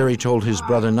sink. Jerry told his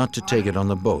brother not to take it on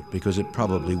the boat because it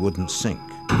probably wouldn't sink.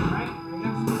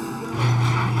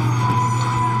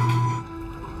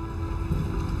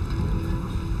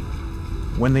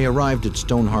 When they arrived at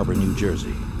Stone Harbor, New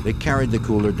Jersey, they carried the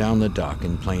cooler down the dock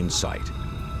in plain sight.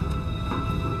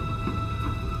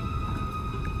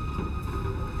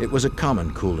 It was a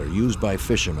common cooler used by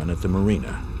fishermen at the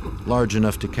marina, large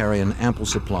enough to carry an ample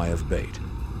supply of bait.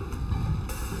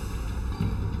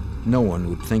 No one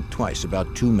would think twice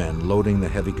about two men loading the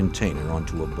heavy container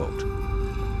onto a boat.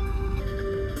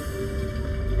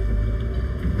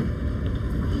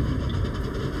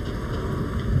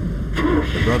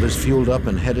 The brothers fueled up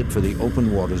and headed for the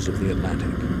open waters of the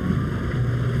Atlantic.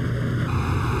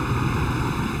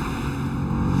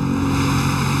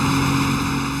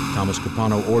 Thomas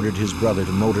Capano ordered his brother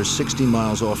to motor 60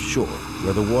 miles offshore,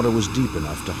 where the water was deep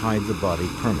enough to hide the body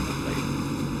permanently.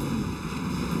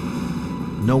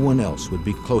 No one else would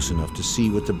be close enough to see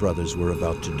what the brothers were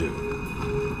about to do.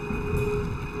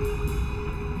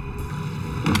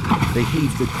 They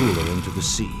heaved the cooler into the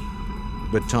sea,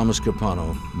 but Thomas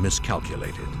Capano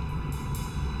miscalculated.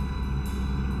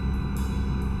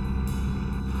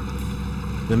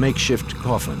 The makeshift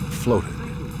coffin floated.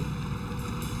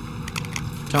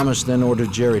 Thomas then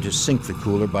ordered Jerry to sink the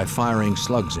cooler by firing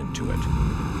slugs into it.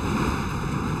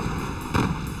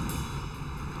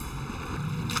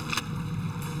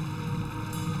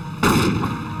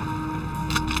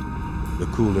 The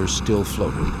cooler still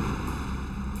floated.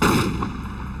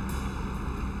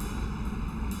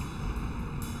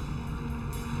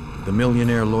 The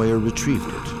millionaire lawyer retrieved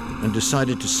it and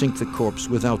decided to sink the corpse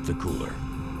without the cooler.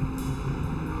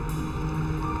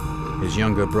 His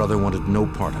younger brother wanted no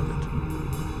part of it.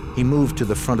 He moved to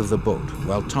the front of the boat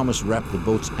while Thomas wrapped the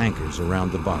boat's anchors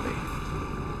around the body.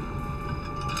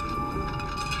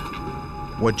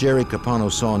 What Jerry Capano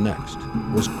saw next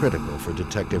was critical for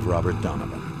Detective Robert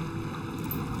Donovan.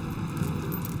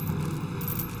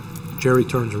 Jerry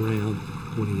turns around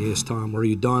when he asks Tom, "Are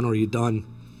you done? Are you done?"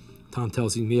 Tom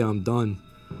tells him, "Yeah, I'm done."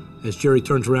 As Jerry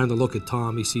turns around to look at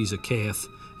Tom, he sees a calf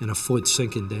and a foot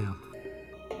sinking down.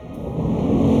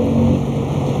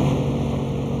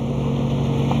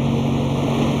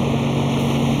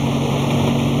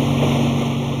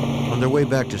 On their way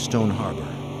back to Stone Harbor,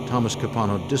 Thomas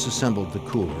Capano disassembled the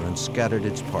cooler and scattered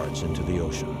its parts into the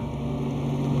ocean.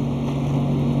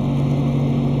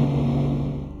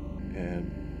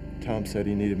 And Tom said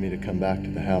he needed me to come back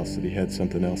to the house, that he had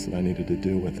something else that I needed to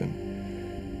do with him.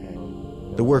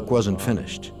 The work wasn't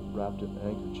finished. Wrapped it in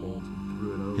anchor chains and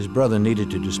threw it over. His brother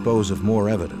needed to dispose of more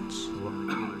evidence.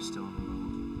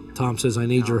 Tom says, "I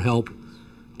need your help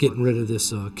getting rid of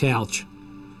this couch."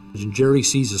 And Jerry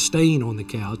sees a stain on the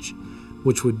couch,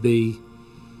 which would be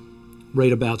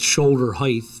right about shoulder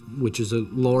height, which is a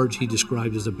large, he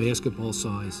described as a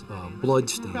basketball-size blood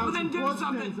stain. Well, then do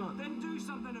something. Then do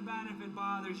something about it if it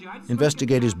bothers you.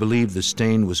 Investigators believe the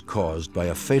stain was caused by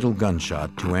a fatal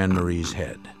gunshot to Anne Marie's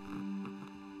head.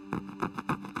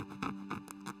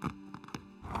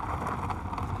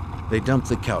 They dumped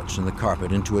the couch and the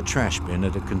carpet into a trash bin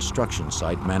at a construction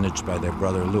site managed by their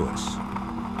brother Louis.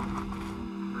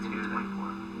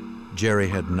 Jerry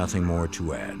had nothing more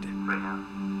to add.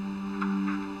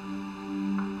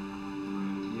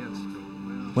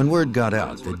 When word got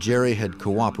out that Jerry had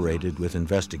cooperated with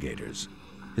investigators,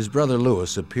 his brother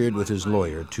Louis appeared with his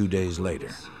lawyer 2 days later.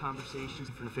 Conversations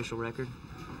for an official record.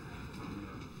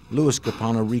 Louis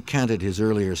Capano recanted his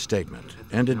earlier statement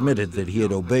and admitted that he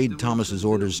had obeyed Thomas's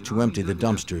orders to empty the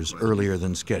dumpsters earlier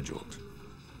than scheduled.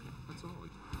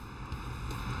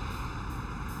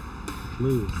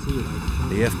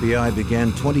 The FBI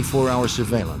began 24-hour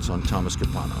surveillance on Thomas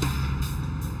Capano.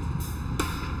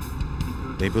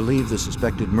 They believed the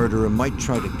suspected murderer might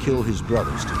try to kill his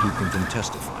brothers to keep them from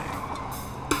testifying.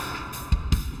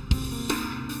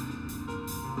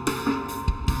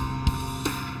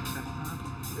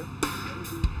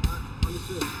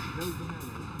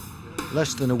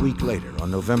 Less than a week later,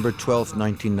 on November 12,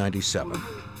 1997,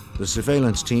 the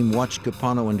surveillance team watched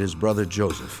Capano and his brother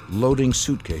Joseph loading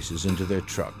suitcases into their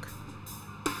truck.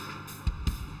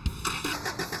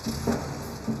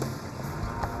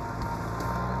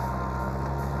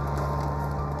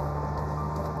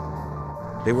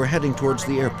 They were heading towards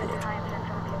the airport.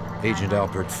 Agent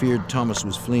Alpert feared Thomas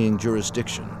was fleeing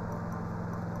jurisdiction.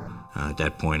 At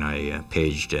that point, I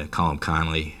paged Colin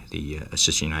Conley, the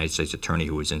Assistant United States Attorney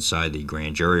who was inside the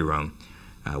grand jury room,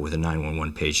 with a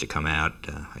 911 page to come out.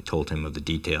 I told him of the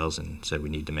details and said we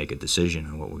need to make a decision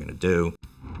on what we're going to do.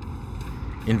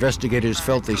 Investigators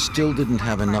felt they still didn't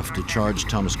have enough to charge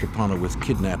Thomas Capano with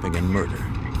kidnapping and murder,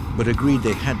 but agreed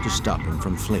they had to stop him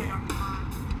from fleeing.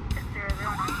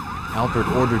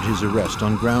 Alpert ordered his arrest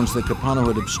on grounds that Capano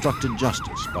had obstructed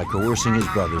justice by coercing his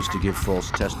brothers to give false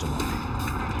testimony.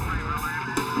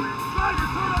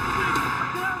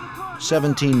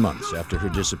 17 months after her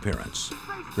disappearance,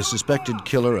 the suspected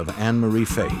killer of Anne Marie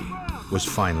Fahey was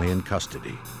finally in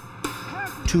custody.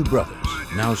 Two brothers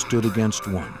now stood against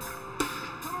one.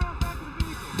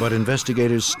 But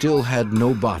investigators still had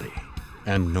no body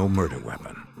and no murder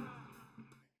weapon.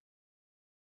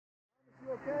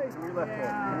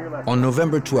 On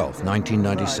November 12,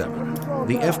 1997,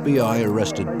 the FBI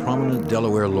arrested prominent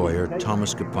Delaware lawyer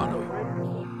Thomas Capano.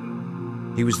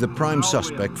 He was the prime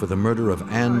suspect for the murder of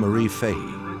Anne Marie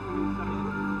Fahey.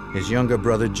 His younger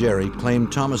brother Jerry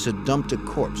claimed Thomas had dumped a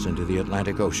corpse into the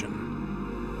Atlantic Ocean.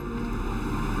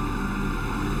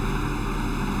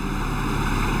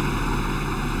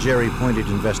 Jerry pointed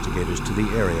investigators to the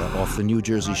area off the New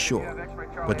Jersey shore,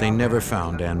 but they never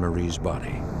found Anne Marie's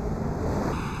body.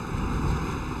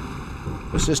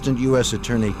 Assistant U.S.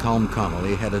 Attorney Colm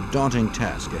Connolly had a daunting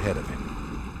task ahead of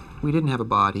him. We didn't have a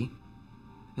body,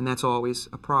 and that's always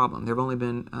a problem. There have only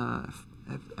been a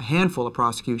handful of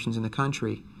prosecutions in the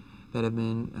country that have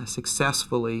been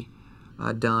successfully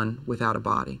done without a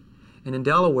body. And in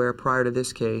Delaware, prior to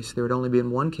this case, there had only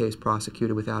been one case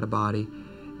prosecuted without a body,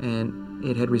 and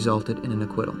it had resulted in an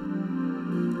acquittal.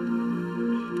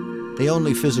 The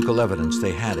only physical evidence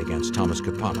they had against Thomas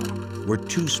Capano were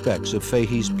two specks of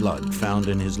Fahey's blood found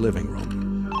in his living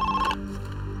room.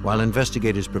 While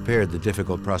investigators prepared the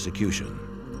difficult prosecution,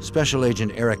 Special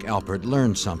Agent Eric Alpert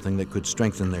learned something that could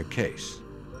strengthen their case.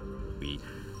 We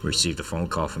received a phone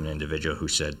call from an individual who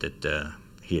said that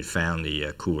he had found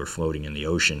the cooler floating in the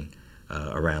ocean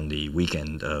around the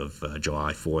weekend of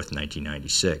July 4th,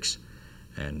 1996.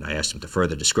 And I asked him to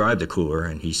further describe the cooler,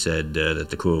 and he said that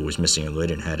the cooler was missing a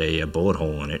lid and had a bullet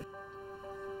hole in it.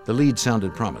 The lead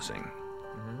sounded promising.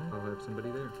 I'll have somebody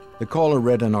there. The caller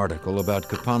read an article about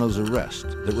Capano's arrest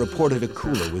that reported a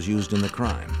cooler was used in the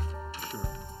crime.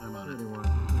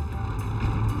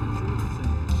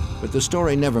 But the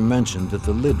story never mentioned that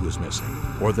the lid was missing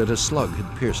or that a slug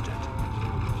had pierced it.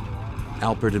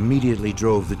 Alpert immediately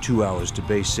drove the 2 hours to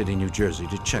Bay City, New Jersey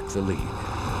to check the lead.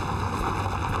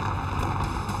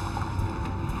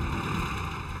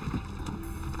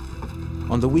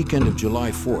 On the weekend of July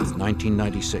 4th,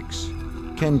 1996,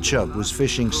 Ken Chubb was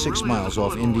fishing 6 miles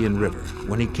off Indian River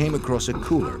when he came across a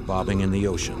cooler bobbing in the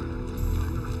ocean.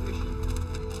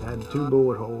 It had 2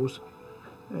 bullet holes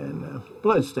and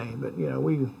blood stain, but you know,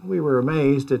 we were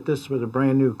amazed that this was a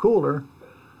brand new cooler,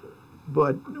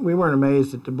 but we weren't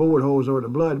amazed at the bullet holes or the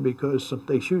blood because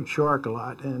they shoot shark a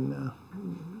lot, and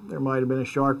there might have been a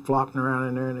shark flopping around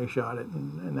in there and they shot it,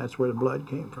 and that's where the blood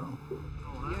came from.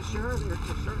 Yes, sir. There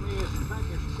certainly is. In fact,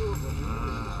 there's 2 of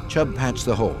them. Chubb patched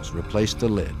the holes, replaced the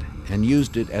lid, and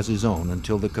used it as his own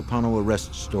until the Capano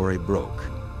arrest story broke.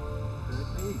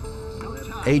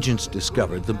 Agents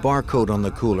discovered the barcode on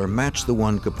the cooler matched the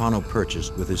one Capano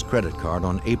purchased with his credit card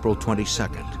on April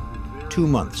 22nd, 2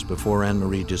 months before Anne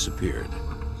Marie disappeared.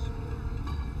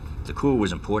 The cooler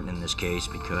was important in this case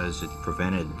because it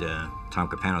prevented Tom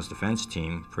Capano's defense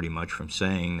team pretty much from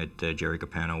saying that Jerry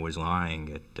Capano was lying.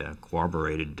 It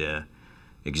corroborated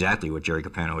exactly what Jerry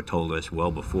Capano had told us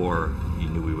well before he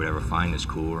knew we would ever find this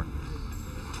cooler.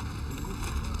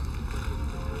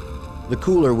 The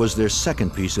cooler was their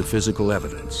second piece of physical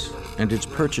evidence, and its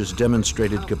purchase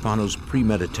demonstrated Capano's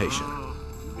premeditation.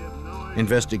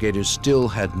 Investigators still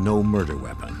had no murder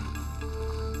weapon.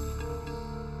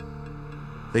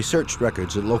 They searched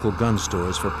records at local gun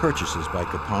stores for purchases by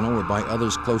Capano or by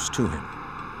others close to him.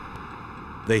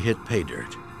 They hit pay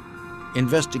dirt.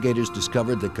 Investigators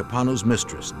discovered that Capano's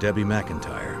mistress, Debbie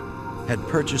McIntyre, had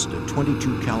purchased a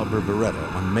 .22 caliber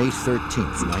Beretta on May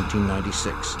 13th,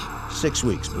 1996, 6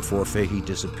 weeks before Fahey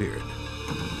disappeared.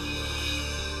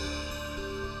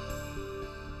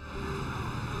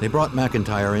 They brought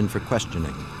McIntyre in for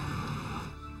questioning.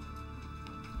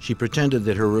 She pretended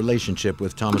that her relationship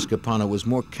with Thomas Capano was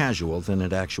more casual than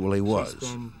it actually was. She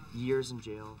spent years in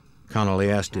jail.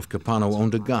 Connolly asked if Capano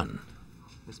owned a gun.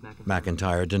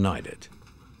 McIntyre denied it.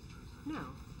 No.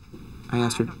 I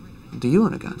asked her, "Do you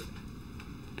own a gun?"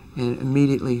 And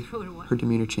immediately her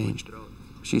demeanor changed.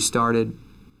 She started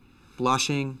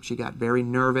blushing. She got very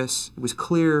nervous. It was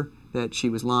clear that she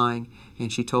was lying,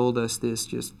 and she told us this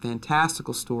just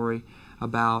fantastical story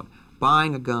about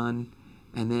buying a gun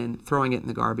and then throwing it in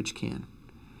the garbage can.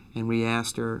 And we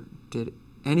asked her, did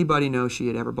anybody know she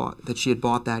had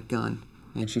bought that gun?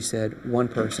 And she said, one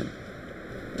person,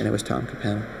 and it was Tom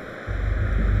Capano.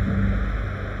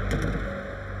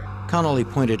 Connolly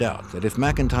pointed out that if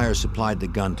McIntyre supplied the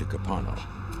gun to Capano,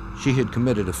 she had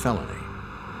committed a felony.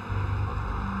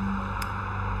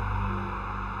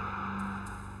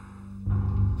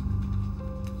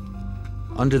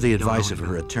 Under the advice of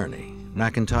her attorney,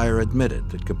 McIntyre admitted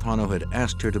that Capano had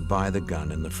asked her to buy the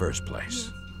gun in the first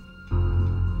place.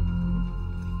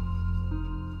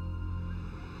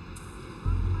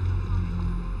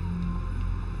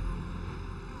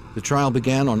 The trial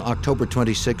began on October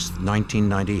 26,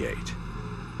 1998.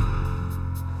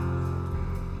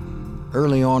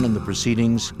 Early on in the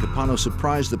proceedings, Capano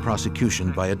surprised the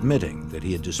prosecution by admitting that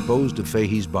he had disposed of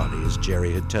Fahey's body as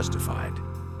Jerry had testified.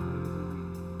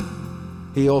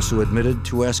 He also admitted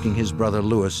to asking his brother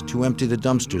Louis to empty the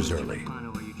dumpsters early.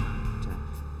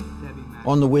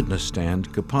 On the witness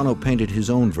stand, Capano painted his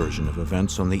own version of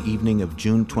events on the evening of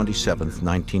June 27,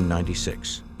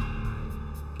 1996.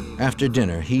 After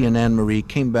dinner, he and Anne Marie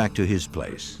came back to his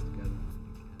place.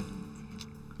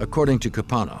 According to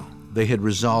Capano, they had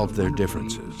resolved their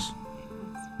differences.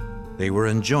 They were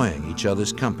enjoying each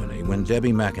other's company when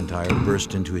Debbie McIntyre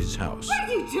burst into his house. What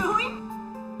are you doing?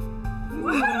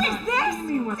 What is this?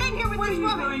 In here with What this are you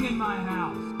woman. doing in my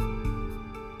house?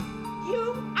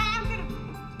 I'm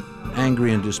gonna...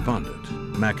 Angry and despondent,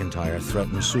 McIntyre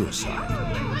threatened suicide.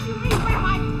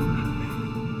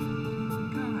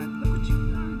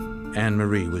 Anne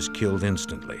Marie was killed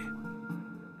instantly.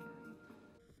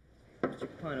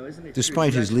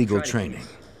 Despite his legal training,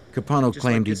 Capano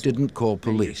claimed he didn't call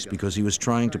police because he was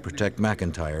trying to protect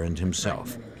McIntyre and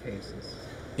himself.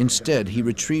 Instead, he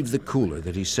retrieved the cooler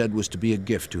that he said was to be a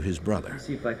gift to his brother.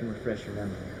 See if I can refresh your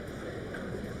memory.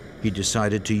 He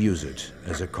decided to use it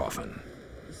as a coffin.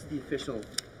 This is the official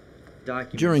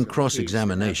document. During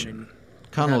cross-examination,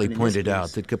 Connolly pointed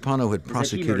out that Capano had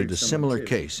prosecuted a similar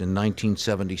case in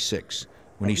 1976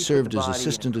 when he served as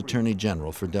Assistant Attorney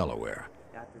General for Delaware.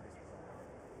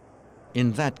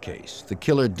 In that case, the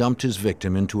killer dumped his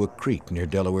victim into a creek near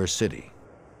Delaware City.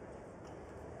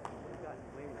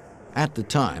 At the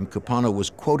time, Capano was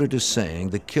quoted as saying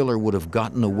the killer would have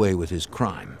gotten away with his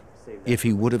crime if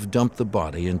he would have dumped the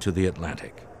body into the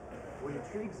Atlantic.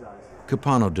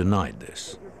 Capano denied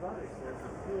this.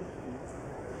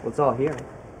 Well, it's all here.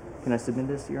 Can I submit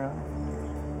this, Your Honor?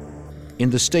 In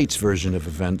the state's version of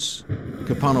events,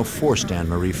 Capano forced Anne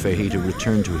Marie Fahey to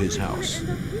return to his house.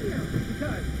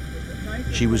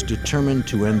 She was determined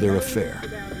to end their affair.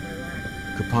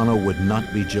 Capano would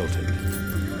not be jilted.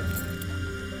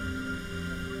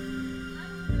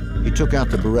 He took out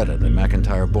the Beretta that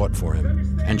McIntyre bought for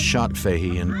him and shot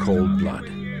Fahey in cold blood.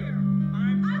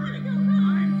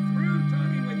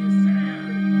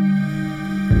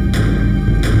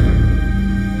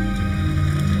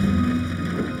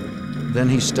 Then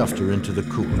he stuffed her into the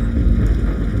cooler.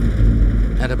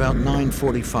 At about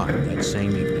 9:45 that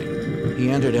same evening, he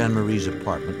entered Anne Marie's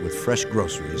apartment with fresh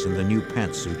groceries and the new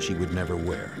pantsuit she would never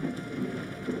wear.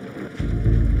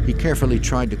 He carefully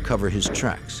tried to cover his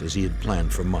tracks as he had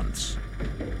planned for months.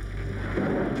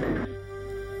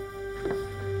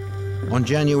 On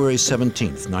January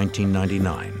 17,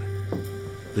 1999,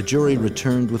 the jury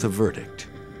returned with a verdict.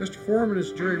 Mr. Foreman,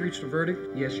 has the jury reached a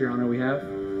verdict? Yes, Your Honor, we have.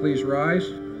 Please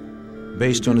rise.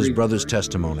 Based on his brother's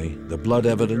testimony, the blood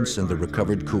evidence, and the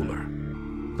recovered cooler,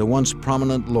 the once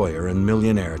prominent lawyer and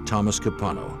millionaire Thomas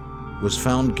Capano was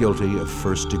found guilty of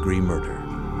first-degree murder.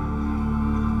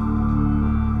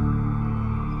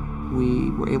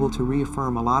 We were able to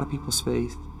reaffirm a lot of people's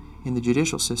faith in the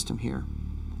judicial system here.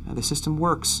 The system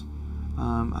works.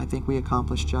 I think we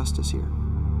accomplished justice here.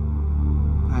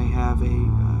 I have a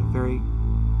very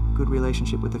good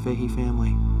relationship with the Fahey family,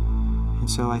 and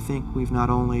so I think we've not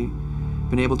only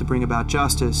been able to bring about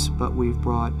justice, but we've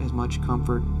brought as much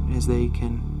comfort as they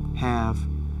can have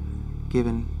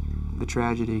given the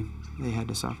tragedy they had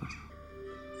to suffer.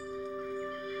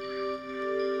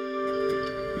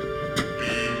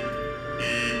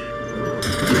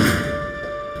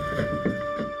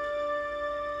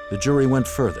 The jury went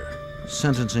further,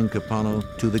 sentencing Capano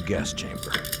to the gas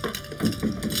chamber.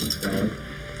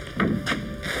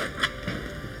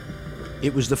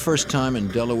 It was the first time in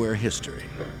Delaware history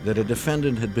that a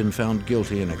defendant had been found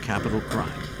guilty in a capital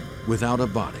crime without a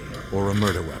body or a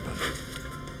murder weapon.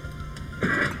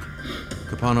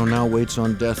 Capano now waits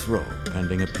on death row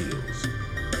pending appeals.